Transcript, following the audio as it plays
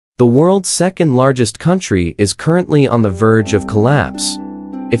The world's second largest country is currently on the verge of collapse.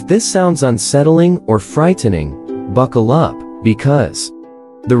 If this sounds unsettling or frightening, buckle up, because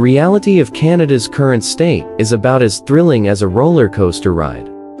the reality of Canada's current state is about as thrilling as a roller coaster ride.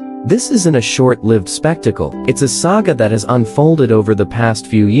 This isn't a short-lived spectacle, it's a saga that has unfolded over the past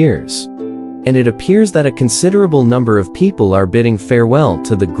few years. And it appears that a considerable number of people are bidding farewell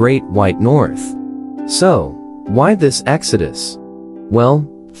to the Great White North. So, why this exodus? Well,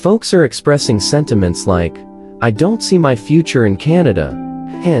 folks are expressing sentiments like, "I don't see my future in Canada,"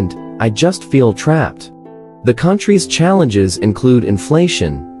 and "I just feel trapped." The country's challenges include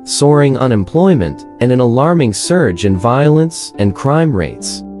inflation, soaring unemployment, and an alarming surge in violence and crime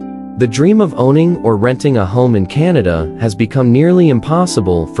rates. The dream of owning or renting a home in Canada has become nearly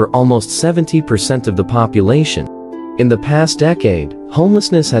impossible for almost 70% of the population. In the past decade,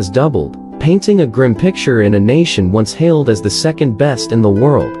 homelessness has doubled, painting a grim picture in a nation once hailed as the second best in the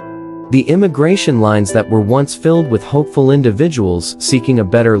world. The immigration lines that were once filled with hopeful individuals seeking a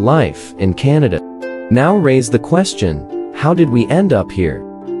better life in Canada now raise the question, how did we end up here?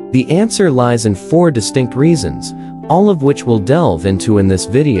 The answer lies in 4 distinct reasons, all of which we'll delve into in this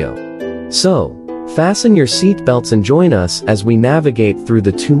video. So, fasten your seatbelts and join us as we navigate through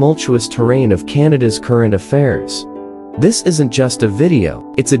the tumultuous terrain of Canada's current affairs. This isn't just a video,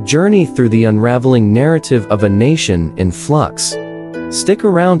 it's a journey through the unraveling narrative of a nation in flux. Stick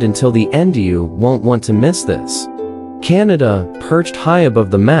around until the end, you won't want to miss this. Canada, perched high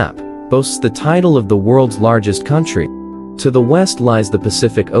above the map, boasts the title of the world's largest country. To the west lies the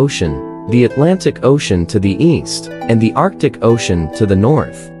Pacific Ocean, the Atlantic Ocean to the east, and the Arctic Ocean to the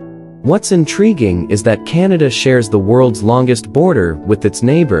north. What's intriguing is that Canada shares the world's longest border with its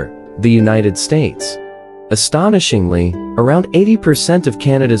neighbor, the United States. Astonishingly, around 80% of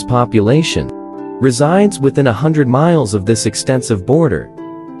Canada's population resides within 100 miles of this extensive border,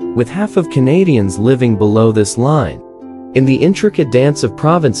 with half of Canadians living below this line. In the intricate dance of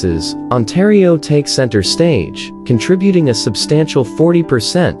provinces, Ontario takes center stage, contributing a substantial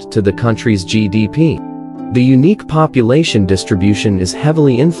 40% to the country's GDP. The unique population distribution is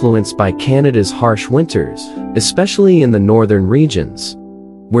heavily influenced by Canada's harsh winters, especially in the northern regions,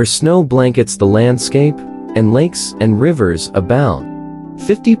 where snow blankets the landscape, and lakes and rivers abound.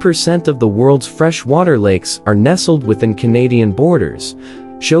 50% of the world's freshwater lakes are nestled within Canadian borders,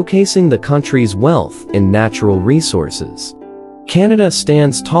 showcasing the country's wealth in natural resources. Canada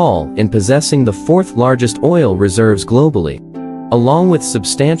stands tall in possessing the 4th largest oil reserves globally, along with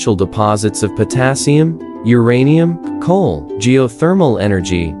substantial deposits of potassium, uranium, coal, geothermal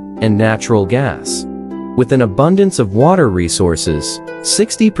energy, and natural gas. With an abundance of water resources,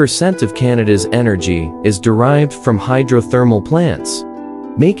 60% of Canada's energy is derived from hydrothermal plants,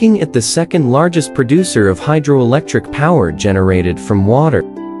 making it the second largest producer of hydroelectric power generated from water.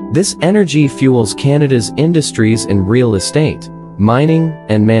 This energy fuels Canada's industries in real estate, mining,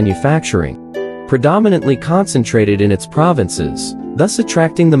 and manufacturing, predominantly concentrated in its provinces, thus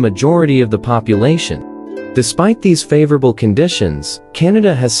attracting the majority of the population. Despite these favorable conditions,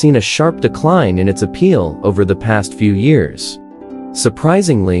 Canada has seen a sharp decline in its appeal over the past few years.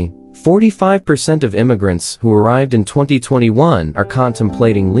 Surprisingly, 45% of immigrants who arrived in 2021 are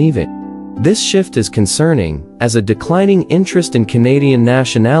contemplating leaving. This shift is concerning, as a declining interest in Canadian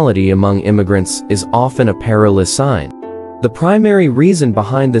nationality among immigrants is often a perilous sign. The primary reason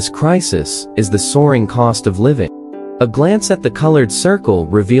behind this crisis is the soaring cost of living. A glance at the colored circle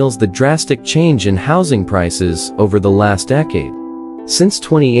reveals the drastic change in housing prices over the last decade. Since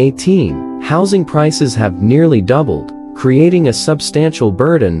 2018, housing prices have nearly doubled, creating a substantial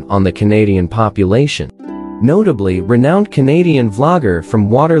burden on the Canadian population. Notably, renowned Canadian vlogger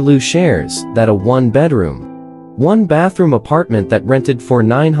from Waterloo shares that a one-bedroom, one-bathroom apartment that rented for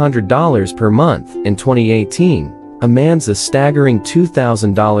 $900 per month in 2018 commands a staggering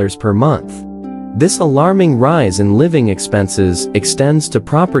 $2,000 per month. This alarming rise in living expenses extends to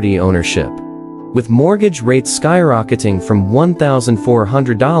property ownership, with mortgage rates skyrocketing from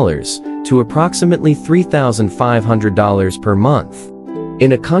 $1,400 to approximately $3,500 per month.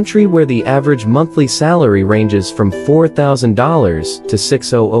 In a country where the average monthly salary ranges from $4,000 to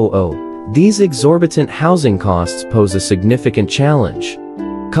 $6,000, these exorbitant housing costs pose a significant challenge.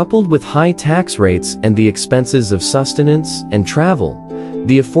 Coupled with high tax rates and the expenses of sustenance and travel,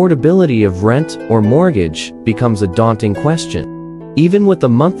 the affordability of rent or mortgage becomes a daunting question. Even with a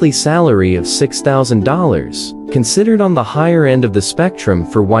monthly salary of $6,000, considered on the higher end of the spectrum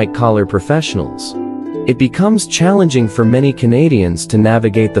for white-collar professionals, it becomes challenging for many Canadians to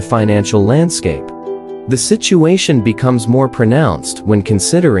navigate the financial landscape. The situation becomes more pronounced when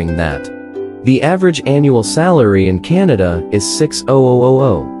considering that the average annual salary in Canada is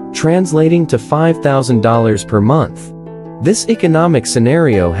 $6,000, translating to $5,000 per month. This economic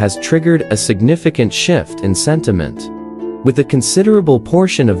scenario has triggered a significant shift in sentiment, with a considerable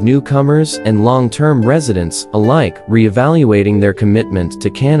portion of newcomers and long-term residents alike reevaluating their commitment to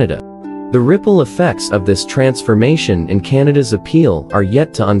Canada. The ripple effects of this transformation in Canada's appeal are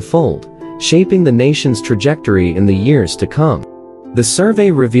yet to unfold, shaping the nation's trajectory in the years to come. The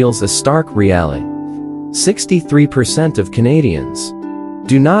survey reveals a stark reality. 63% of Canadians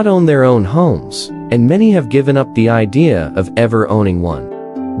do not own their own homes, and many have given up the idea of ever owning one.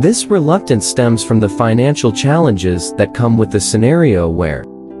 This reluctance stems from the financial challenges that come with the scenario where,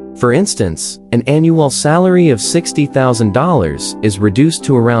 for instance, an annual salary of $60,000 is reduced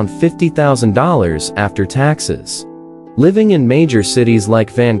to around $50,000 after taxes. Living in major cities like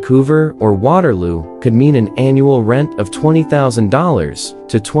Vancouver or Waterloo could mean an annual rent of $20,000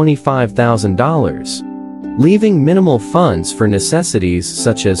 to $25,000, leaving minimal funds for necessities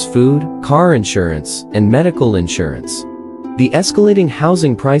such as food, car insurance, and medical insurance. The escalating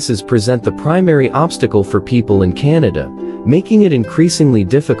housing prices present the primary obstacle for people in Canada, making it increasingly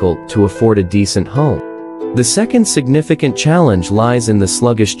difficult to afford a decent home. The second significant challenge lies in the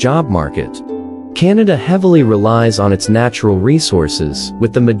sluggish job market. Canada heavily relies on its natural resources,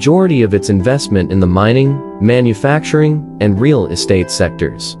 with the majority of its investment in the mining, manufacturing, and real estate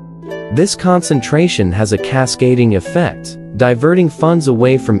sectors. This concentration has a cascading effect, diverting funds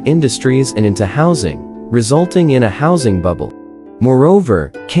away from industries and into housing, resulting in a housing bubble.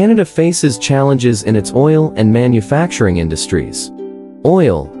 Moreover, Canada faces challenges in its oil and manufacturing industries.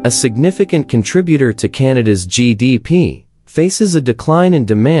 Oil, a significant contributor to Canada's GDP, faces a decline in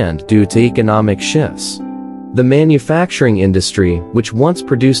demand due to economic shifts. The manufacturing industry, which once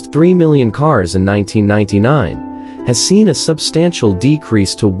produced 3 million cars in 1999, has seen a substantial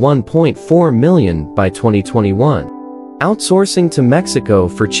decrease to 1.4 million by 2021. Outsourcing to Mexico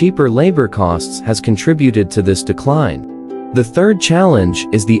for cheaper labor costs has contributed to this decline. The third challenge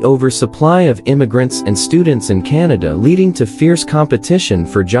is the oversupply of immigrants and students in Canada, leading to fierce competition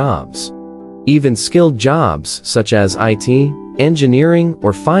for jobs. Even skilled jobs such as IT, engineering,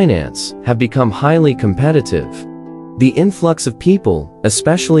 or finance have become highly competitive. The influx of people,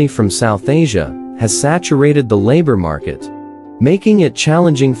 especially from South Asia, has saturated the labor market, making it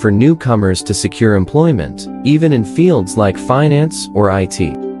challenging for newcomers to secure employment, even in fields like finance or IT.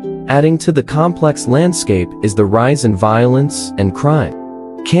 Adding to the complex landscape is the rise in violence and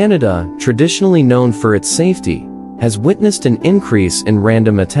crime. Canada, traditionally known for its safety, has witnessed an increase in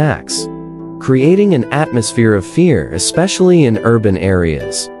random attacks, creating an atmosphere of fear, especially in urban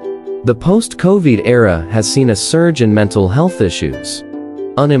areas. The post-COVID era has seen a surge in mental health issues.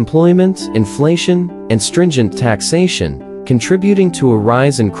 Unemployment, inflation, and stringent taxation, contributing to a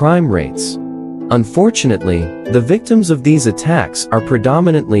rise in crime rates. Unfortunately, the victims of these attacks are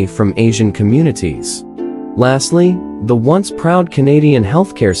predominantly from Asian communities. Lastly, the once proud Canadian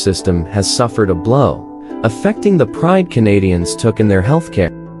healthcare system has suffered a blow, affecting the pride Canadians took in their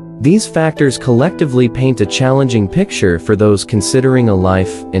healthcare. These factors collectively paint a challenging picture for those considering a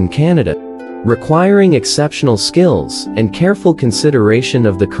life in Canada, requiring exceptional skills and careful consideration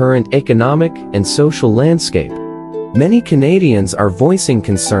of the current economic and social landscape. Many Canadians are voicing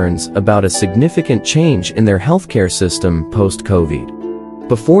concerns about a significant change in their healthcare system post-COVID.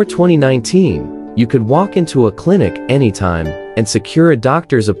 Before 2019, you could walk into a clinic anytime and secure a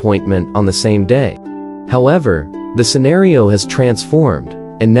doctor's appointment on the same day. However, the scenario has transformed,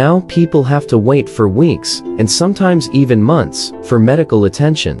 and now people have to wait for weeks, and sometimes even months, for medical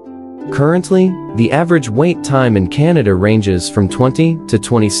attention. Currently, the average wait time in Canada ranges from 20 to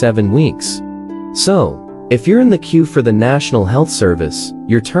 27 weeks. So, if you're in the queue for the National Health Service,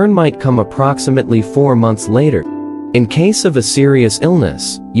 your turn might come approximately 4 months later. In case of a serious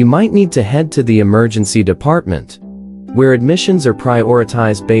illness, you might need to head to the emergency department, where admissions are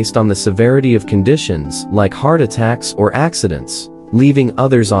prioritized based on the severity of conditions like heart attacks or accidents, leaving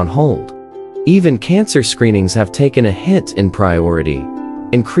others on hold. Even cancer screenings have taken a hit in priority,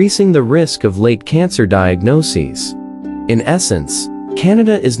 increasing the risk of late cancer diagnoses. In essence,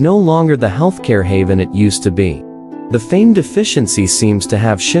 Canada is no longer the healthcare haven it used to be. The famed efficiency seems to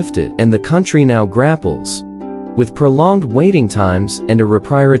have shifted, and the country now grapples with prolonged waiting times and a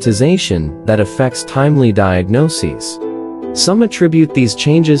reprioritization that affects timely diagnoses. Some attribute these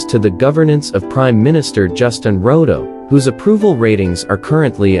changes to the governance of Prime Minister Justin Trudeau, whose approval ratings are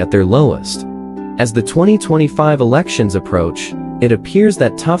currently at their lowest. As the 2025 elections approach, it appears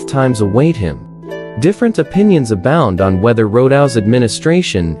that tough times await him. Different opinions abound on whether Trudeau's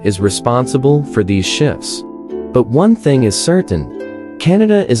administration is responsible for these shifts. But one thing is certain: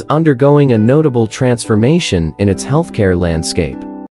 Canada is undergoing a notable transformation in its healthcare landscape.